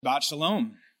Shabbat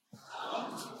Shalom.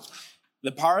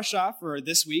 The parasha for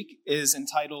this week is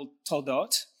entitled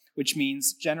Toledot, which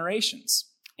means generations,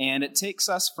 and it takes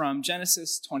us from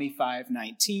Genesis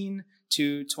 25:19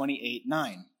 to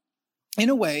 28:9. In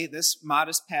a way, this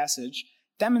modest passage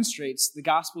demonstrates the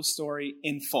gospel story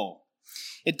in full.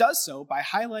 It does so by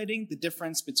highlighting the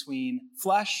difference between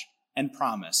flesh and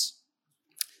promise.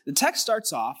 The text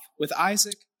starts off with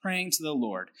Isaac praying to the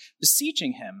Lord,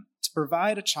 beseeching him to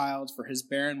provide a child for his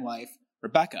barren wife,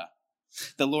 Rebekah.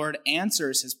 The Lord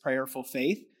answers his prayerful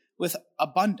faith with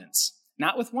abundance,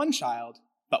 not with one child,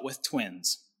 but with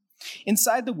twins.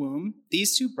 Inside the womb,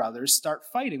 these two brothers start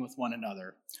fighting with one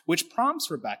another, which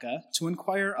prompts Rebekah to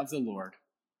inquire of the Lord.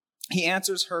 He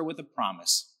answers her with a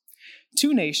promise.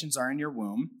 2 nations are in your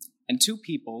womb, and 2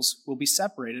 peoples will be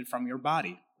separated from your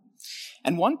body.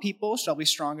 And one people shall be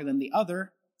stronger than the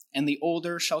other, and the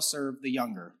older shall serve the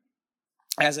younger.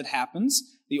 As it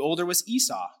happens, the older was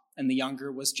Esau, and the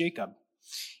younger was Jacob.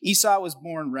 Esau was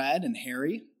born red and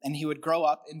hairy, and he would grow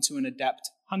up into an adept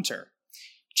hunter.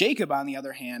 Jacob, on the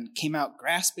other hand, came out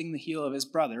grasping the heel of his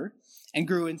brother and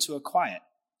grew into a quiet,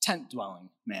 tent-dwelling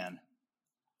man.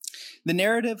 The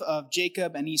narrative of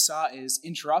Jacob and Esau is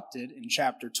interrupted in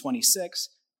chapter 26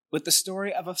 with the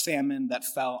story of a famine that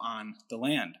fell on the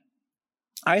land.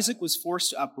 Isaac was forced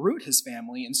to uproot his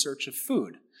family in search of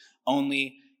food,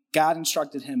 only God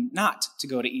instructed him not to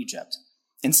go to Egypt.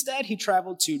 Instead, he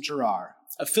traveled to Gerar,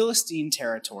 a Philistine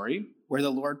territory where the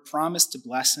Lord promised to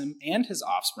bless him and his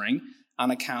offspring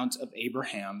on account of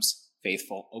Abraham's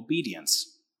faithful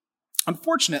obedience.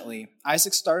 Unfortunately,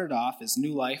 Isaac started off his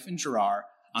new life in Gerar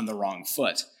on the wrong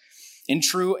foot. In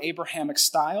true Abrahamic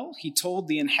style, he told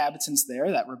the inhabitants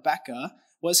there that Rebekah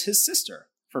was his sister,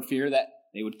 for fear that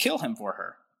they would kill him for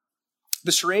her.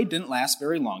 The charade didn't last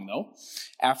very long, though.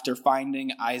 After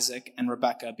finding Isaac and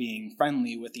Rebekah being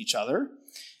friendly with each other,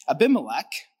 Abimelech,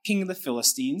 king of the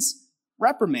Philistines,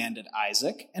 reprimanded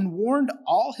Isaac and warned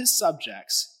all his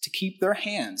subjects to keep their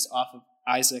hands off of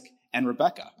Isaac and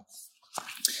Rebekah.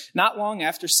 Not long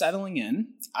after settling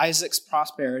in, Isaac's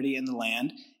prosperity in the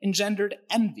land engendered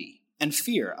envy and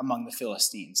fear among the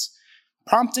Philistines,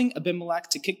 prompting Abimelech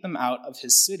to kick them out of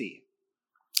his city.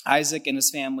 Isaac and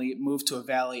his family moved to a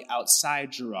valley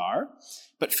outside Gerar,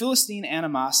 but Philistine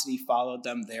animosity followed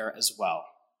them there as well.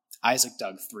 Isaac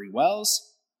dug 3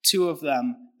 wells, 2 of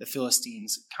them the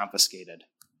Philistines confiscated.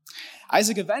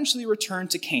 Isaac eventually returned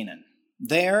to Canaan.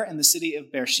 There, in the city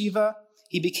of Beersheba,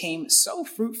 he became so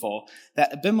fruitful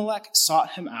that Abimelech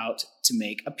sought him out to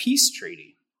make a peace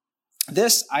treaty.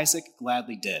 This Isaac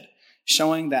gladly did,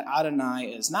 showing that Adonai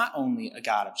is not only a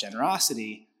God of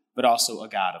generosity, but also a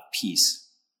God of peace.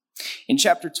 In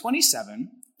chapter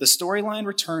 27, the storyline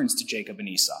returns to Jacob and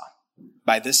Esau.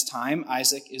 By this time,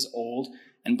 Isaac is old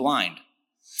and blind.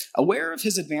 Aware of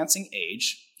his advancing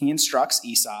age, he instructs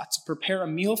Esau to prepare a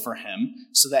meal for him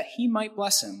so that he might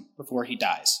bless him before he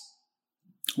dies.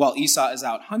 While Esau is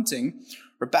out hunting,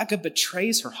 Rebekah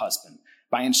betrays her husband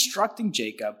by instructing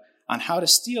Jacob on how to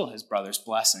steal his brother's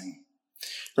blessing.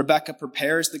 Rebekah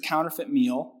prepares the counterfeit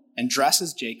meal and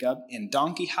dresses Jacob in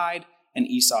donkey hide and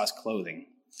Esau's clothing.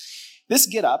 This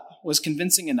get-up was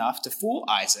convincing enough to fool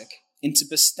Isaac into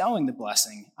bestowing the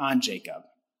blessing on Jacob.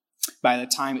 By the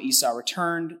time Esau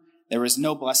returned, there was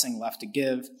no blessing left to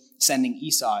give, sending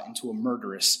Esau into a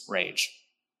murderous rage.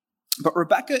 But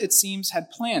Rebekah, it seems,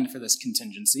 had planned for this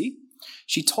contingency.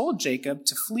 She told Jacob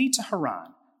to flee to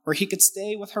Haran, where he could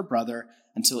stay with her brother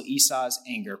until Esau's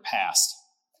anger passed.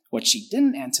 What she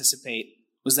didn't anticipate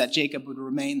was that Jacob would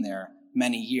remain there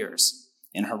many years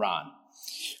in Haran.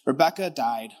 Rebekah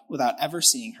died without ever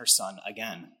seeing her son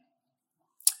again.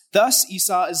 Thus,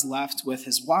 Esau is left with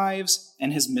his wives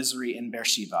and his misery in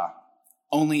Beersheba.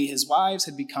 Only his wives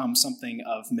had become something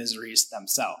of miseries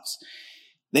themselves.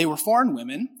 They were foreign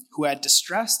women who had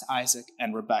distressed Isaac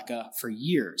and Rebekah for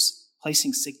years,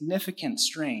 placing significant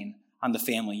strain on the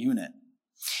family unit.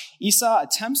 Esau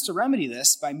attempts to remedy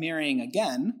this by marrying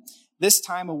again, this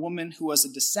time a woman who was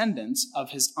a descendant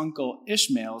of his uncle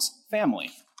Ishmael's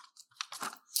family.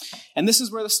 And this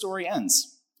is where the story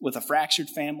ends, with a fractured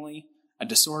family, a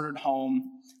disordered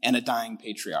home, and a dying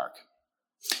patriarch.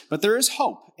 But there is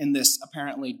hope in this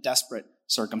apparently desperate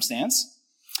circumstance.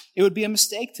 It would be a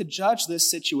mistake to judge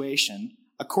this situation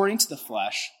according to the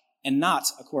flesh and not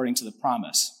according to the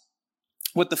promise.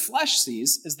 What the flesh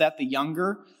sees is that the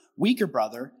younger, weaker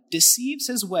brother deceives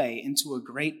his way into a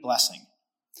great blessing.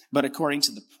 But according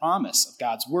to the promise of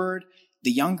God's word,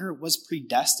 the younger was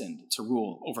predestined to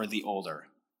rule over the older.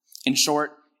 In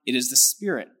short, it is the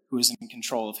Spirit who is in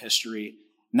control of history,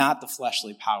 not the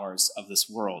fleshly powers of this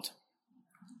world.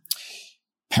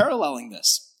 Paralleling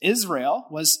this, Israel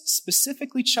was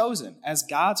specifically chosen as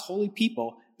God's holy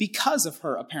people because of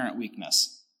her apparent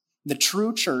weakness. The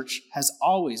true church has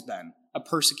always been a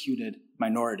persecuted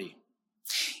minority.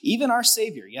 Even our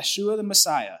Savior, Yeshua the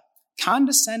Messiah,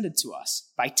 condescended to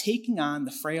us by taking on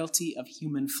the frailty of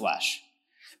human flesh.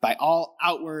 By all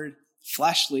outward,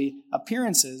 fleshly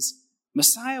appearances,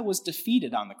 Messiah was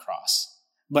defeated on the cross.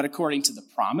 But according to the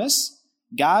promise,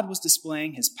 God was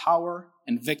displaying his power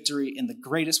and victory in the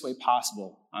greatest way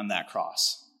possible on that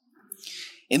cross.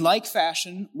 In like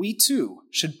fashion, we too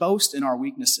should boast in our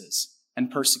weaknesses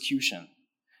and persecution.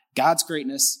 God's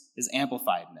greatness is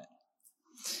amplified in it.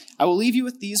 I will leave you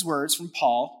with these words from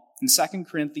Paul in 2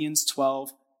 Corinthians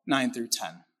 12, 9 through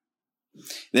 10.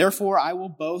 Therefore, I will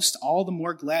boast all the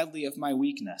more gladly of my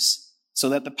weakness, so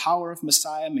that the power of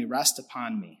Messiah may rest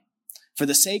upon me. For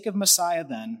the sake of Messiah,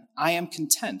 then, I am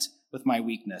content with my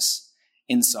weakness,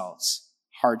 insults,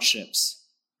 hardships,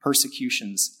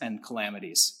 persecutions, and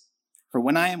calamities. For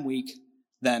when I am weak,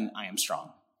 then I am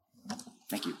strong.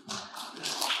 Thank you.